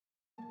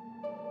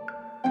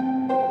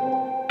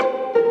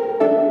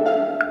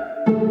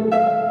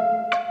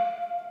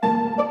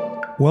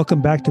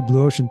Welcome back to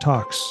Blue Ocean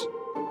Talks.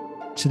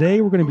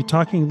 Today, we're going to be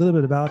talking a little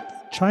bit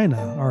about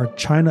China, our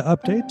China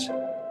update.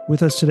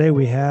 With us today,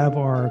 we have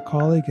our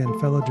colleague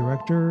and fellow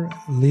director,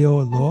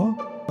 Leo Luo,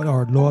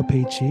 or Luo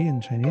Peiqi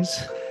in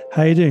Chinese.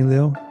 How are you doing,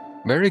 Leo?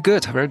 Very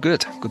good, very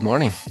good. Good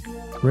morning.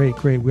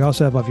 Great. We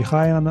also have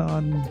Avichai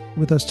on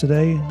with us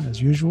today,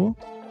 as usual.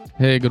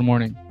 Hey, good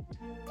morning.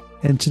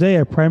 And today,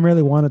 I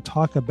primarily want to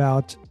talk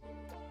about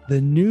the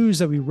news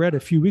that we read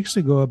a few weeks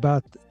ago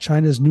about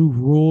China's new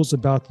rules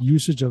about the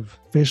usage of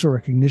facial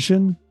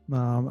recognition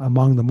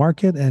among the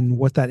market and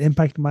what that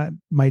impact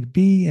might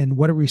be and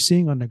what are we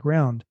seeing on the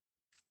ground.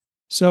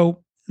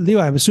 So,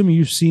 Leo, I'm assuming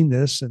you've seen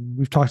this and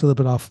we've talked a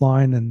little bit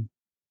offline and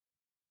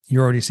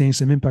you're already seeing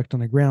some impact on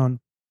the ground.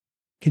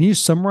 Can you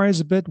summarize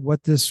a bit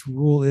what this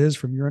rule is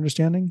from your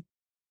understanding?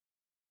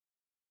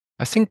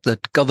 I think the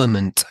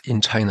government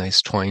in China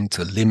is trying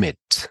to limit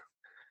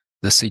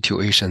the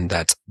situation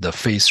that the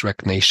face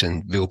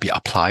recognition will be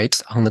applied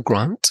on the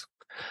ground.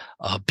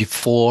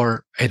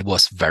 Before, it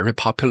was very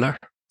popular,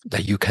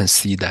 that you can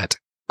see that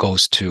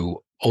goes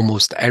to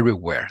almost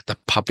everywhere, the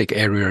public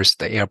areas,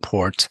 the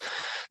airport,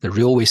 the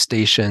railway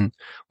station,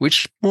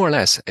 which more or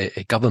less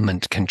a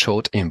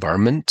government-controlled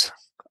environment.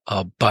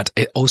 But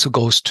it also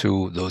goes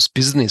to those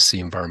business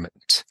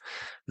environment,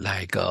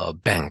 like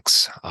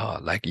banks,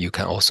 like you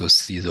can also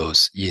see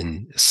those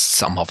in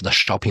some of the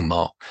shopping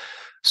mall.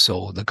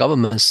 So the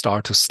government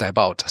start to step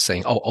out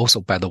saying, oh,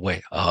 also, by the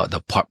way,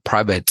 the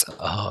private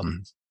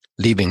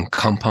living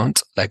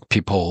compound, like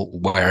people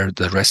where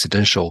the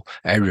residential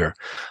area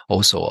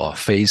also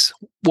face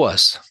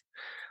was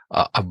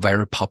a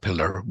very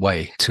popular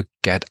way to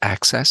get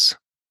access.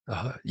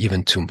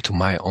 Even to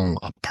my own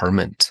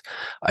apartment,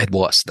 it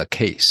was the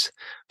case.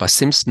 But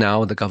since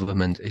now the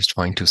government is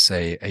trying to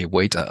say, hey,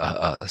 wait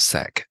a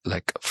sec,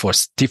 like for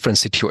different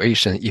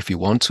situation, if you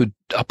want to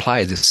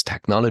apply this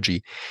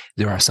technology,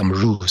 there are some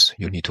rules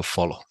you need to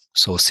follow.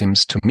 So it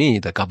seems to me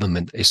the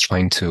government is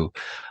trying to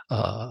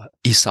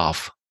ease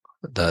off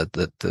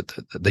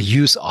the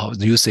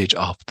usage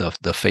of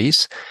the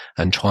face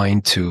and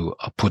trying to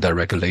put a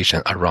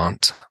regulation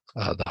around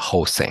the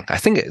whole thing. I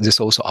think this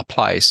also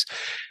applies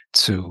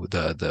to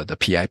the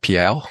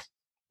PIPL,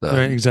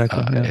 Right,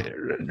 exactly.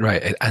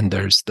 right, and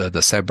there's the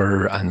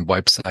cyber and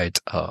website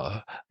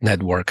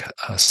network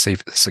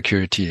safe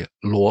security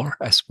law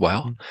as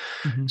well.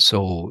 Mm-hmm.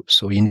 So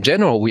in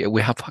general,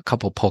 we have a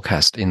couple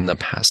podcasts in the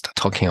past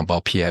talking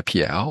about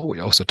PIPL. We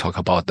also talk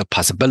about the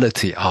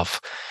possibility of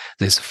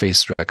this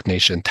face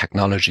recognition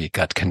technology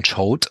get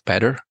controlled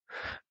better.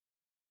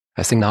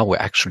 I think now we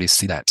actually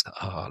see that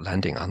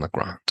landing on the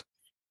ground.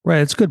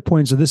 Right. It's a good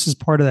point. So this is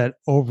part of that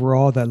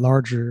overall, that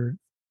larger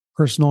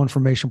personal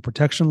information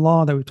protection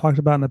law that we've talked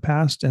about in the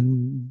past.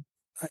 And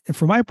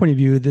from my point of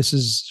view, this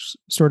is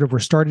sort of, we're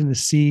starting to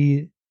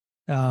see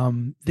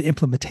the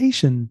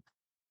implementation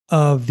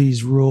of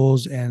these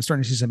rules and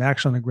starting to see some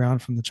action on the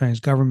ground from the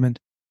Chinese government.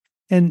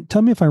 And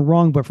tell me if I'm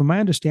wrong, but from my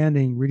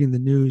understanding, reading the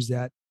news,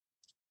 that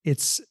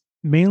it's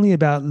mainly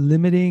about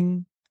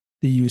limiting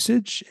the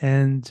usage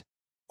and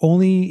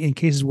only in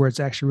cases where it's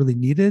actually really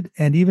needed.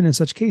 And even in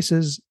such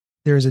cases,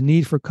 there is a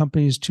need for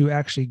companies to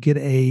actually get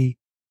a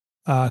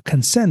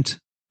consent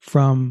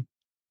from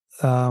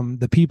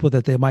the people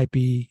that they might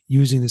be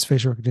using this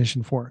facial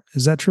recognition for.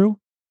 Is that true?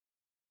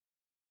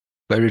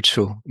 Very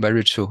true.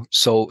 Very true.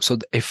 So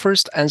it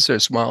first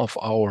answers one of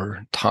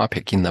our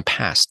topic in the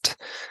past,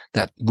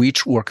 that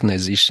which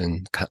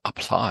organization can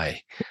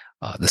apply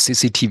the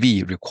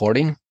CCTV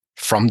recording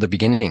from the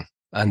beginning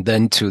and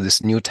then to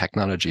this new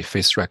technology,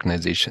 face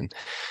recognition.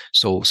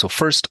 So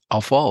first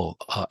of all,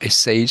 it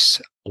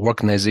says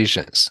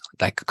organizations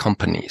like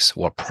companies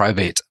or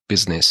private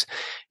business,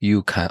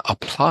 you can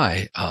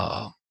apply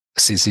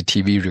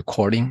CCTV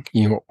recording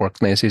in your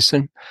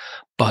organization,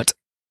 but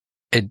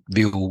it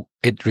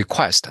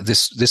request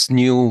this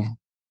new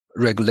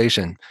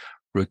regulation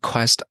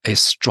request a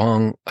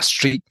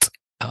strict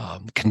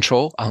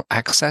control on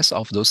access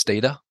of those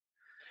data.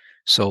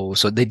 So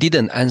they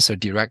didn't answer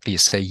directly,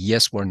 say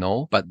yes or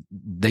no, but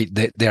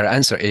their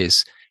answer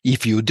is,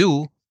 if you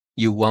do,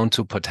 you want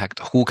to protect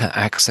who can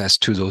access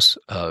to those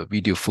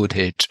video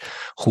footage,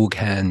 who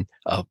can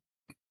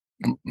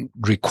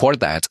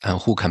record that,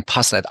 and who can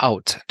pass that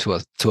out to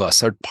a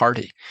third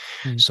party.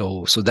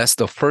 So that's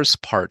the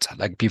first part.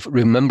 Like,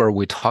 remember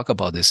we talked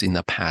about this in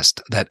the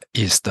past. That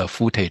is the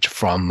footage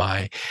from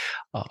my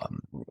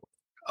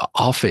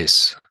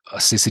office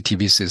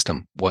CCTV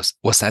system. Was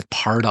that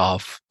part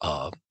of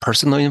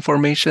personal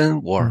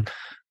information or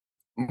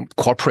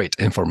corporate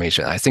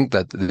information? I think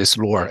that this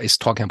law is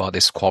talking about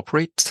this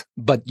corporate,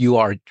 but you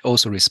are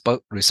also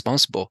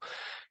responsible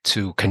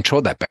to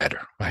control that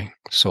better, right?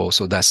 So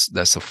that's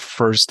the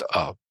first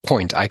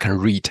point I can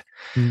read.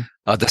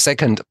 The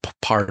second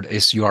part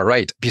is, you are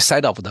right.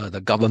 Beside of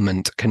the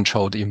government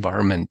controlled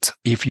environment,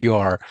 if you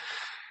are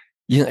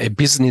in a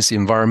business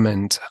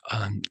environment,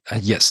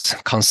 yes,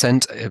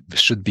 consent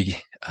should be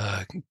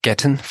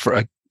consent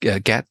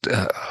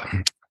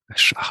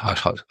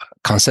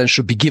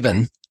should be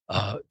given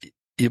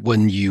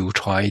when you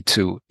try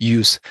to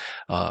use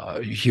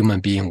human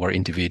being or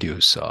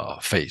individual's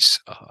face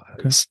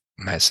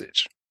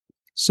message.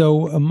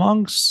 So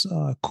amongst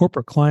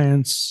corporate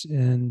clients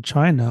in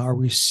China, are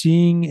we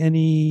seeing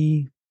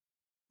any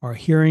or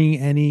hearing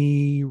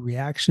any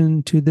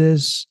reaction to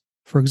this?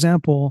 For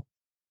example,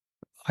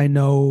 I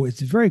know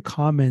it's very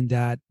common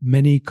that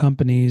many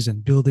companies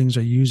and buildings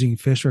are using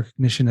face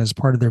recognition as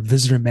part of their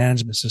visitor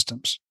management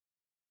systems.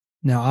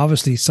 Now,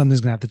 obviously,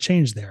 something's going to have to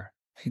change there,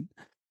 right?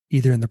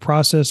 Either in the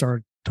process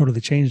or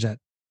totally change that.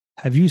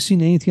 Have you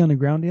seen anything on the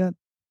ground yet?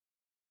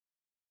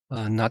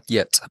 Not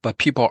yet, but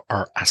people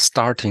are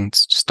starting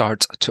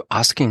to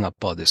asking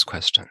about these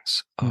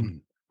questions.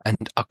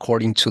 And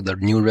according to the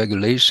new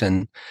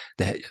regulation,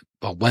 that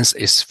once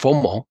it's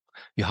formal,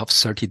 you have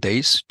 30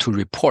 days to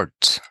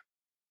report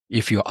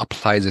if you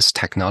apply this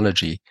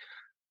technology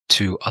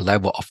to a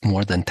level of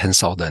more than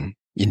 10,000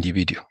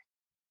 individual.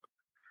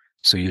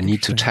 So you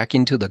need to check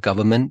into the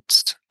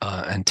government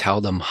and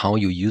tell them how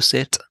you use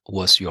it,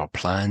 what's your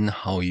plan,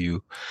 how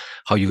you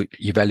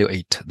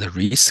evaluate the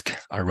risk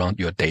around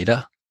your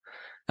data,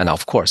 and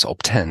of course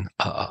obtain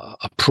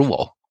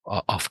approval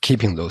of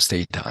keeping those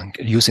data and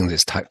using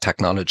this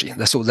technology.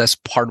 That's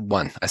part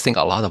one. I think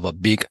a lot of a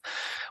big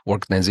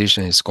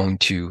organization is going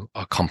to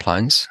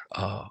compliance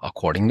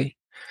accordingly.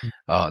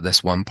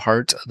 That's one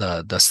part.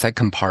 The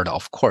second part,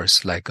 of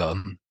course, like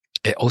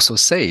it also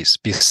says,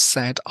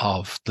 beside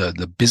of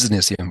the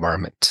business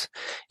environment,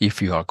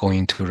 if you are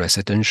going to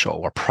residential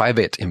or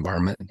private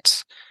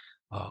environment,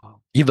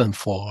 even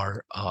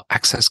for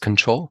access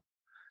control,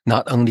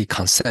 not only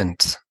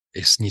consent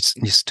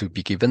needs to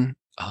be given,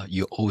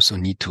 you also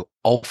need to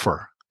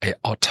offer an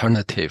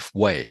alternative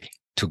way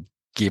to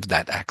give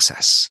that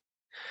access.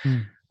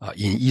 In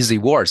easy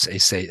words,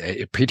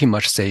 it pretty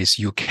much says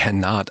you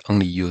cannot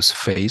only use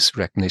face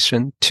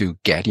recognition to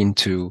get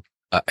into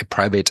a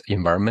private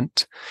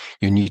environment.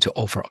 You need to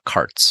offer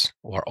cards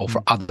or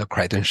offer other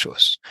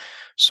credentials.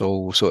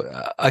 So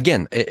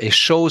again, it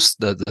shows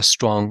the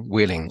strong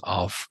willing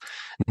of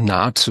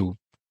not to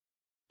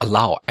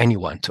allow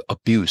anyone to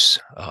abuse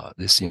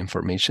this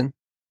information.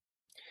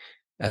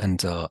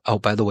 And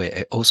by the way,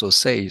 it also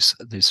says,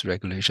 this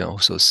regulation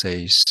also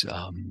says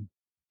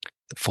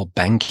for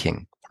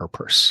banking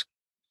purpose,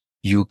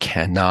 you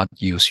cannot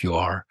use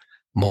your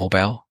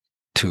mobile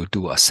to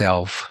do a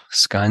self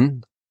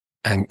scan.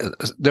 And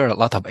there are a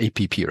lot of app,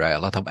 right? A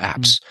lot of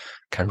apps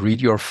can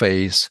read your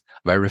face,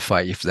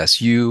 verify if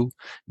that's you,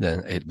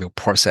 then it will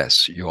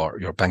process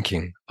your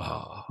banking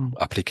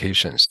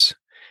applications.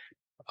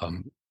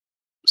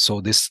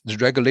 So the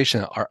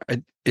regulation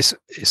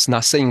is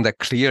not saying that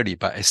clearly,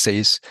 but it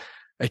says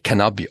it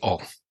cannot be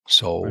all.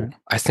 So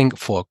I think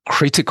for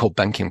critical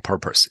banking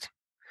purposes,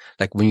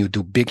 like when you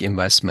do big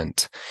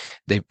investment,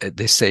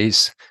 they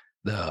says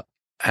the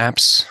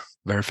apps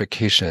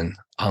verification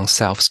on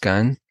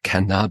self-scan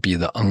cannot be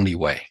the only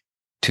way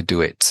to do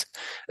it.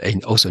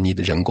 And also need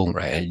人工,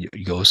 right?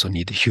 You also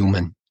need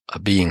human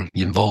being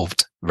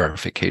involved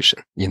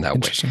verification in that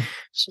way.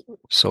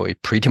 So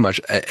it pretty much,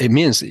 it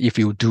means if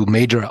you do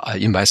major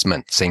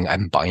investment, saying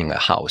I'm buying a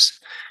house,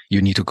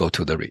 you need to go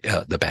to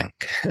the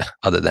bank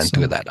other than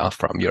do that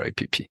from your app.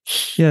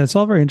 Yeah, it's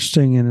all very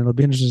interesting, and it'll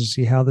be interesting to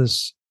see how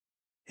this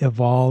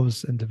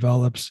evolves and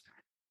develops.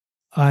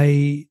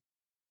 I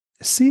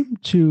seem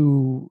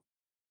to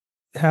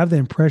have the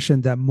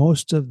impression that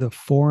most of the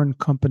foreign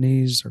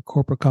companies or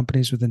corporate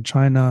companies within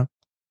China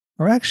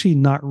are actually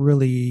not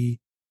really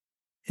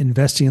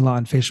investing a lot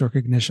in facial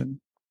recognition.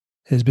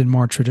 It has been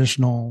more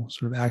traditional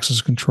sort of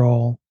access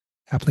control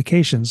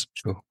applications.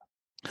 Sure.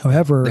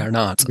 However, they're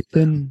not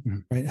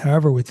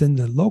However, within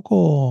the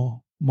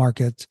local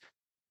market,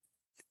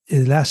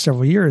 in the last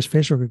several years,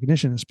 facial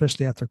recognition,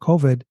 especially after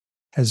COVID,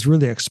 has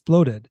really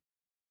exploded.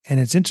 And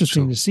it's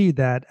interesting to see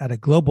that at a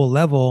global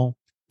level,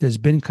 there's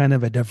been kind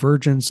of a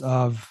divergence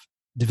of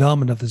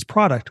development of this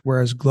product,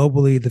 whereas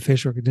globally, the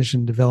facial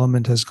recognition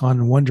development has gone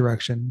in one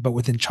direction, but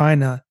within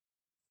China,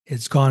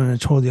 it's gone in a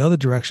totally other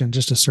direction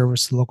just to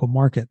service the local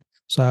market.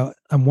 So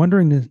I'm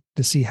wondering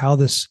to see how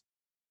this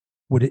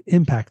would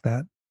impact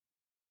that.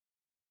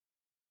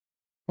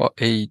 Well,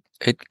 it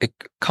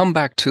come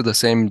back to the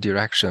same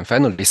direction.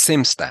 Finally, it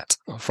seems that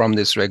from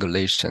this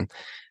regulation,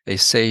 it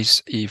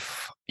says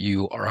if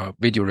your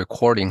video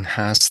recording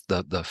has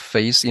the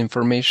face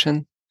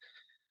information,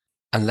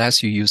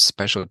 unless you use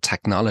special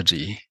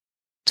technology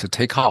to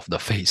take off the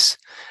face,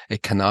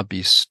 it cannot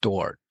be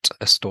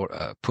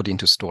put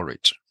into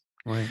storage.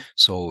 Right.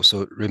 So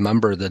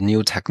remember the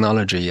new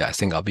technology. I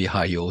think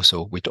Abihai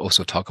we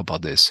also talk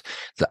about this.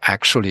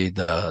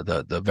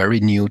 The very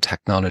new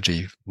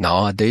technology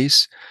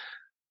nowadays,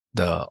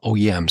 the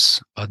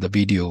OEMs, the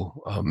video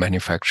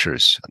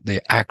manufacturers, they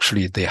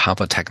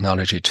have a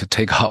technology to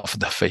take off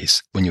the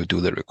face when you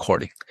do the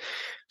recording.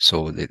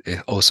 So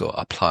it also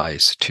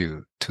applies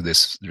to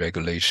this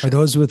regulation. Are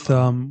those with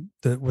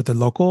the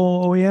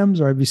local OEMs,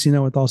 or have you seen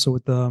that also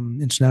with the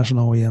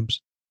international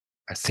OEMs?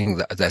 I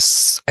think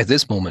that's at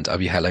this moment,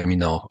 Abihai, let me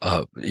know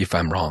if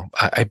I'm wrong.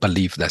 I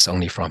believe that's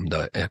only from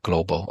the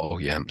global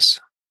OEMs,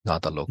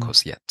 not the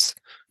locals yet.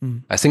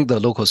 I think the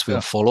locals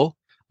will follow.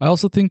 I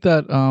also think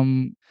that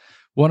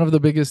one of the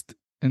biggest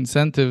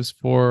incentives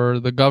for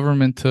the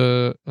government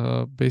to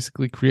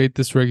basically create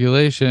this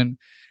regulation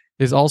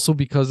is also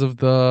because of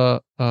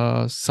the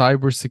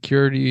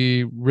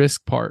cybersecurity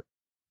risk part,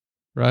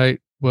 right?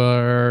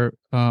 Where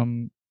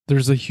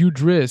there's a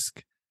huge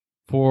risk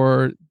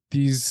for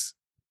these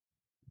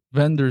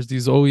vendors,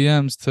 these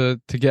OEMs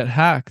to get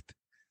hacked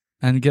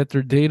and get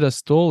their data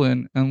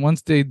stolen. And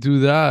once they do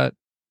that,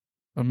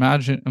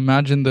 imagine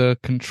the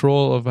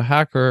control of a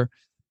hacker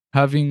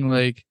having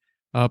like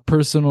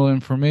personal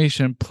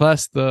information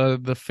plus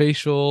the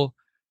facial.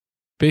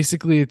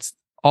 Basically, it's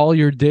all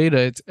your data.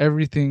 It's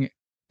everything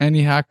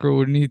any hacker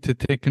would need to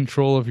take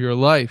control of your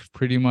life,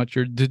 pretty much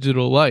your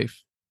digital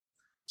life.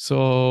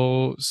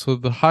 So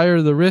the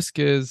higher the risk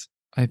is,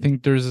 I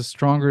think there's a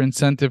stronger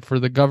incentive for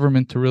the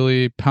government to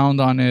really pound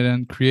on it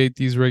and create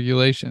these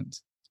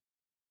regulations.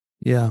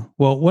 Yeah.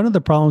 Well, one of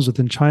the problems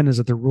within China is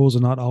that the rules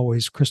are not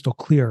always crystal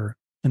clear,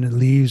 and it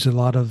leaves a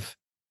lot of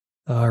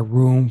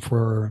room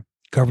for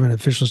government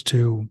officials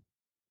to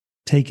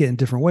take it in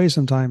different ways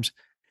sometimes.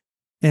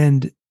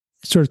 And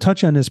sort of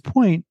touch on this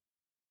point,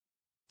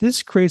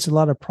 this creates a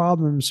lot of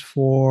problems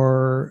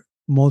for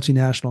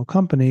multinational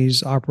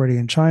companies operating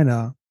in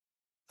China,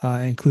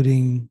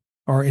 including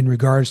or in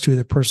regards to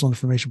the personal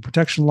information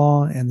protection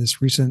law and this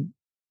recent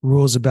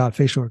rules about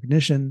facial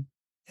recognition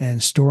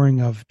and storing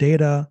of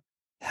data.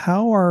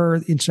 How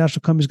are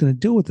international companies going to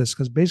deal with this?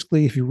 Because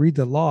basically, if you read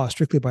the law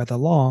strictly by the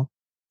law,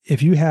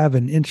 if you have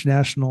an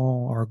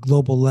international or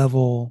global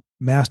level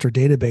master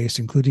database,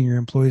 including your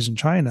employees in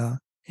China,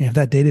 and if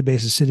that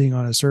database is sitting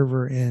on a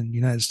server in the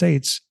United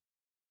States,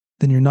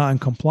 then you're not in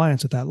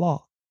compliance with that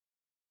law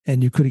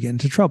and you could get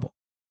into trouble.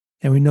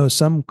 And we know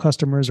some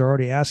customers are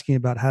already asking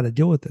about how to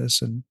deal with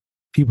this, and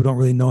people don't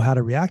really know how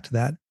to react to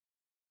that.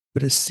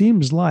 But it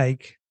seems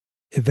like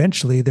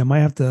eventually they might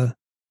have to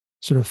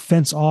sort of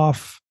fence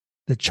off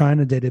the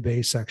China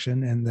database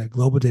section and the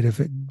global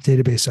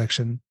database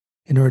section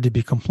in order to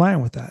be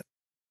compliant with that.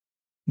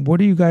 What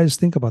do you guys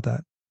think about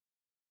that?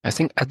 I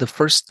think at the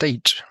first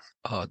stage,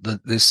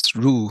 this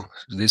rule,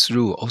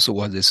 also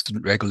what this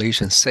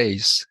regulation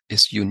says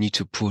is you need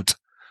to put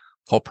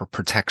proper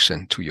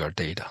protection to your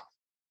data.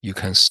 You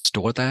can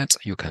store that,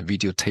 you can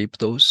videotape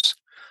those,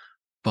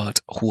 but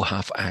who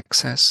have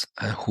access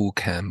and who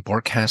can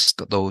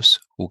broadcast those,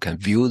 who can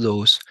view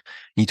those,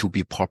 need to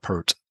be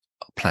proper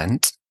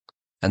planned,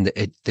 and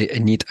they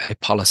need a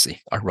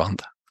policy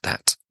around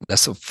that.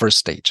 That's the first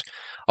stage.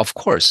 Of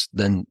course,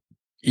 then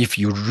if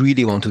you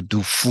really want to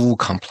do full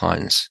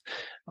compliance,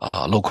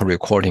 local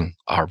recording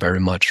are very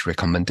much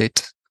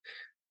recommended.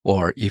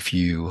 Or if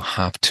you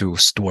have to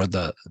store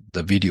the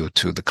video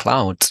to the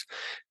cloud,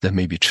 then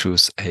maybe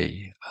choose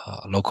a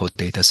local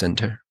data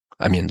center.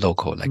 I mean,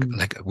 local,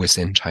 like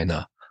within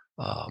China.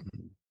 But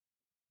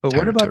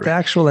what about the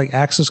actual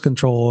access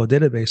control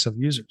database of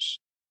users?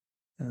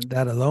 And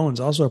that alone is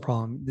also a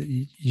problem.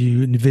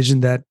 You envision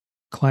that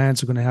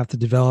clients are going to have to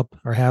develop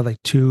or have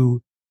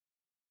two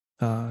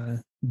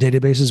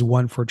databases,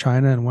 one for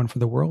China and one for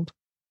the world?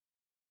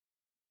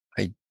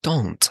 I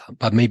don't,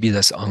 but maybe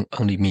that's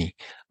only me.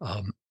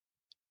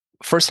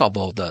 First of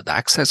all, the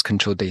access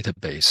control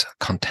database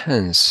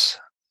contains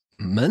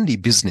mainly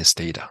business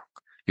data.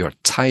 Your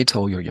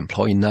title, your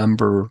employee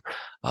number,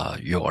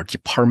 your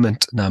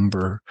department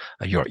number,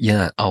 your in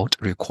and out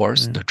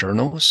records, the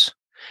journals.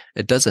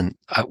 It doesn't.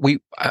 We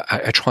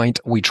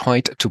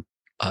tried to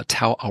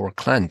tell our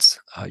clients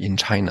in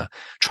China,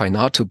 try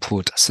not to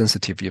put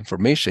sensitive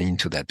information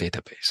into that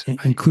database,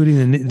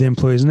 including the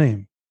employee's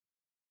name.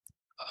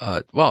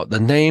 Well, the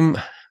name,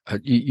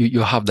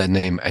 you have that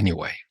name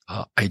anyway.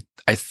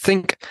 I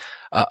think,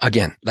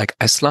 again,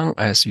 as long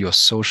as your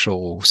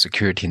social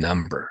security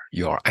number,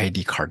 your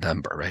ID card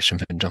number, right, 身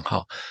份证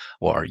号,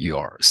 or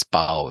your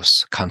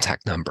spouse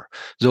contact number,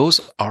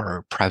 those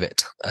are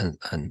private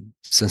and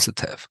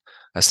sensitive.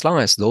 As long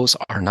as those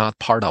are not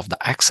part of the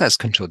access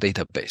control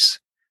database,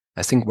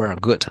 I think we're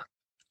good.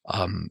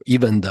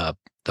 Even the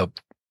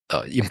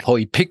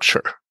employee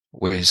picture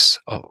with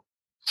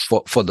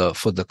for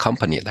the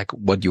company, like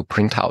what you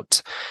print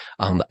out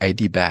on the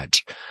ID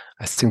badge,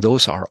 I think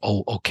those are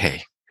all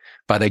okay.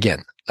 But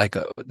again,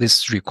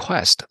 this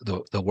request,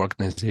 the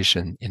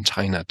organization in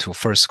China to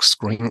first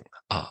screen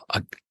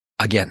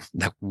again,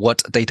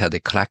 what data they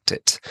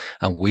collected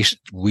and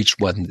which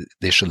one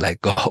they should let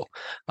go.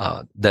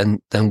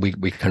 Then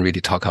we can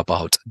really talk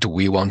about, do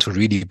we want to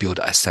really build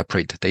a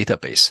separate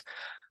database?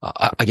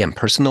 Again,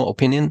 personal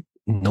opinion,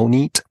 no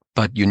need,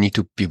 but you need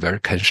to be very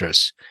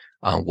conscious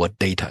on what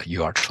data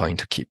you are trying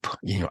to keep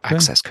in your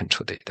access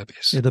control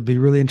database. It'll be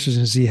really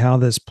interesting to see how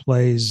this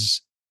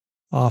plays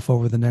off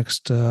over the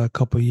next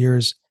couple of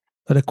years.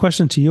 But a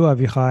question to you,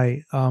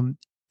 Avichai,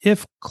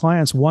 if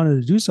clients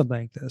wanted to do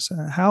something like this,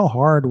 how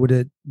hard would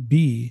it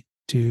be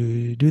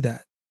to do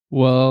that?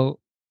 Well,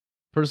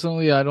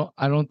 personally, I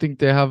don't think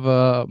they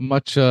have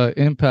much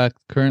impact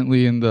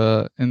currently in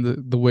the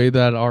way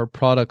that our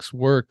products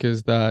work.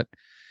 Is that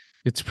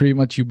it's pretty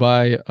much you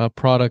buy a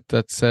product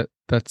that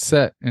that's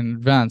set in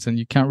advance, and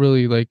you can't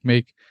really like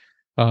make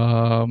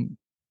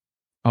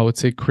I would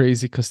say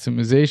crazy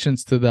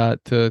customizations to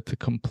that to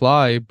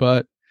comply.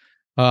 But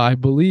I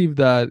believe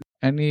that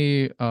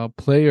any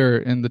player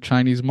in the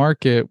Chinese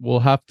market will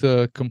have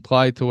to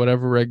comply to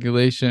whatever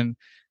regulation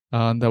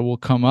that will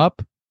come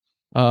up.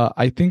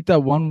 I think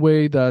that one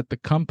way that the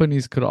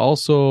companies could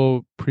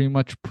also pretty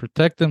much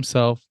protect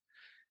themselves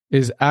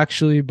is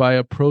actually by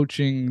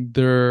approaching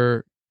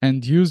their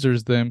end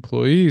users, the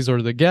employees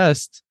or the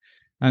guests,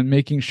 and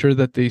making sure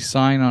that they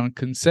sign on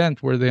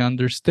consent where they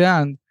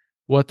understand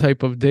what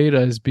type of data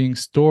is being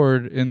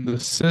stored in the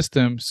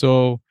system.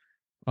 So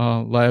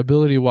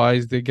liability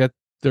wise, they get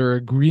their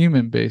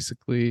agreement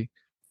basically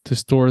to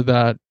store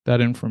that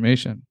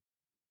information.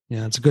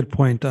 Yeah, it's a good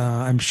point.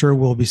 I'm sure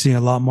we'll be seeing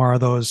a lot more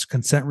of those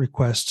consent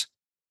requests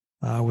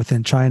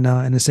within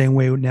China. In the same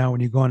way now,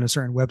 when you go on a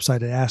certain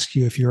website, it asks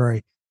you if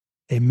you're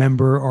a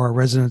member or a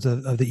resident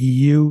of the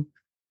EU.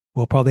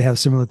 We'll probably have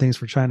similar things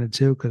for China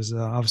too, because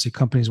obviously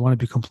companies want to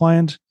be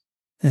compliant,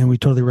 and we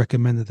totally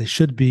recommend that they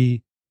should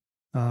be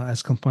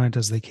as compliant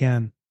as they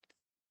can.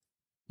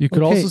 You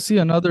could also see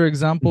another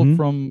example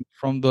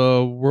from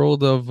the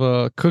world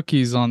of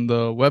cookies on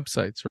the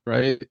websites,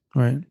 right?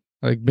 Right.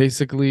 Like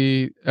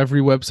basically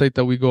every website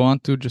that we go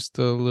onto, just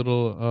a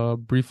little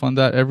brief on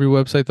that, every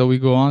website that we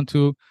go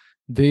onto,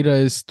 data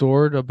is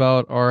stored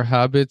about our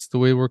habits, the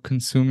way we're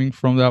consuming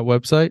from that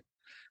website.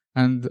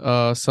 And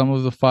some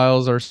of the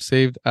files are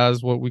saved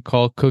as what we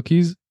call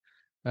cookies.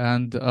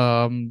 And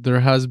there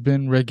has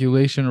been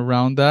regulation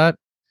around that.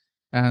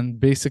 And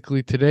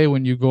basically today,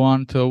 when you go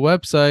onto a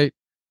website,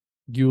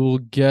 you'll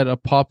get a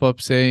pop-up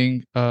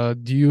saying,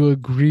 do you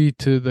agree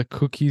to the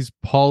cookies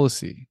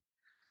policy?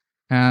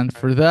 And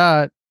for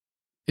that,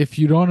 if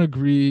you don't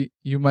agree,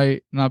 you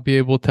might not be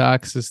able to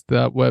access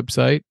that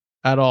website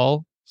at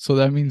all. So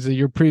that means that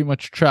you're pretty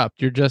much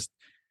trapped. You're just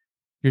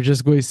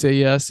going to say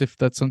yes if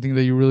that's something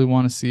that you really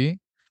want to see.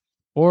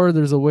 Or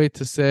there's a way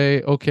to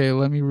say, okay,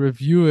 let me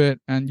review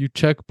it, and you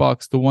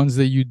checkbox the ones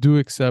that you do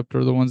accept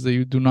or the ones that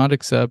you do not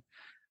accept,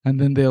 and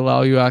then they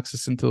allow you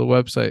access into the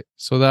website.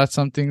 So that's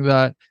something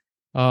that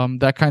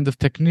that kind of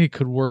technique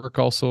could work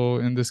also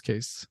in this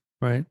case.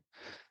 Right.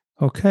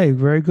 Okay,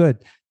 very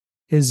good.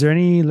 Is there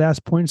any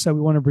last points that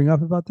we want to bring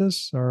up about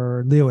this?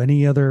 Or Leo,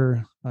 any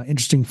other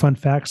interesting fun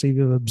facts that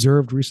you've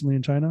observed recently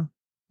in China?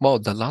 Well,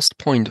 the last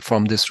point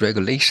from this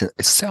regulation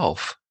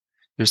itself,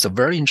 there's a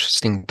very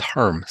interesting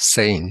term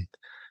saying,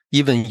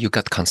 even you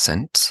got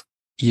consent,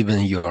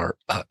 even you're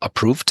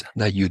approved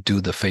that you do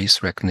the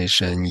face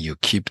recognition, you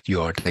keep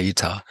your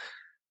data,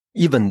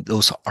 even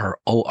those are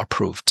all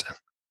approved,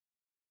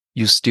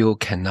 you still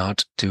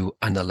cannot do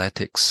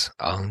analytics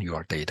on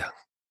your data.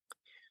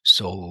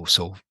 So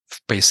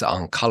based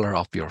on color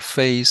of your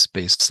face,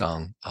 based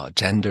on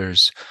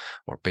genders,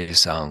 or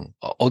based on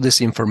all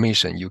this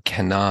information, you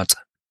cannot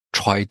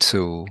try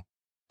to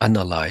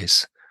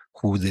analyze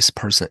who this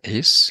person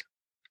is,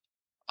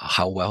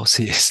 how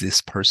wealthy is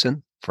this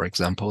person, for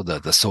example,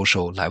 the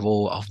social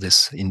level of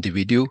this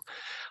individual.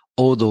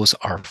 All those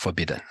are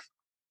forbidden.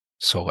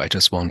 So I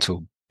just want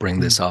to bring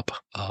this up.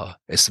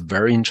 It's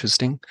very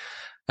interesting.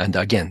 And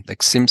again,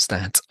 it seems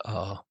that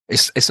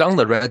it's on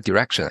the right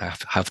direction, I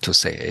have to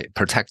say.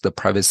 Protect the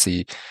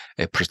privacy,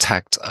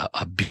 protect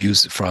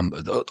abuse from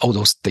all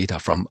those data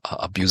from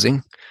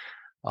abusing.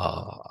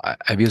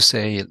 I will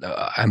say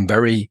I'm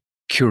very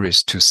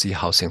curious to see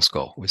how things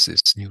go with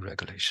this new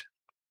regulation.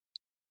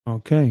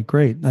 Okay,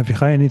 great.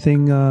 Avichai,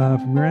 anything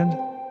from your end?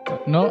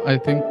 No, I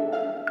think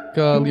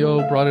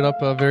Leo brought it up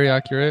very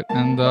accurate,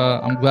 and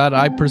I'm glad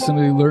I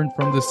personally learned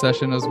from this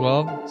session as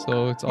well.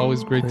 So it's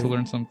always great to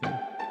learn something.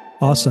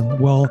 Awesome.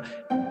 Well,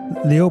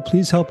 Leo,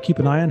 please help keep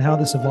an eye on how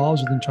this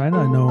evolves within China.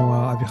 I know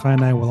Avichai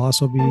and I will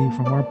also be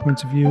from our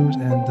points of view,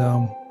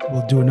 and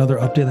we'll do another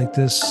update like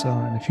this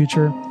in the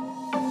future.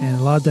 And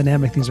a lot of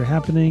dynamic things are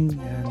happening,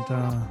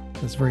 and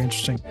that's very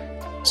interesting.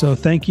 So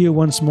thank you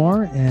once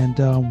more, and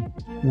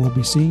we'll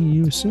be seeing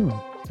you soon.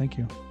 Thank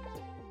you.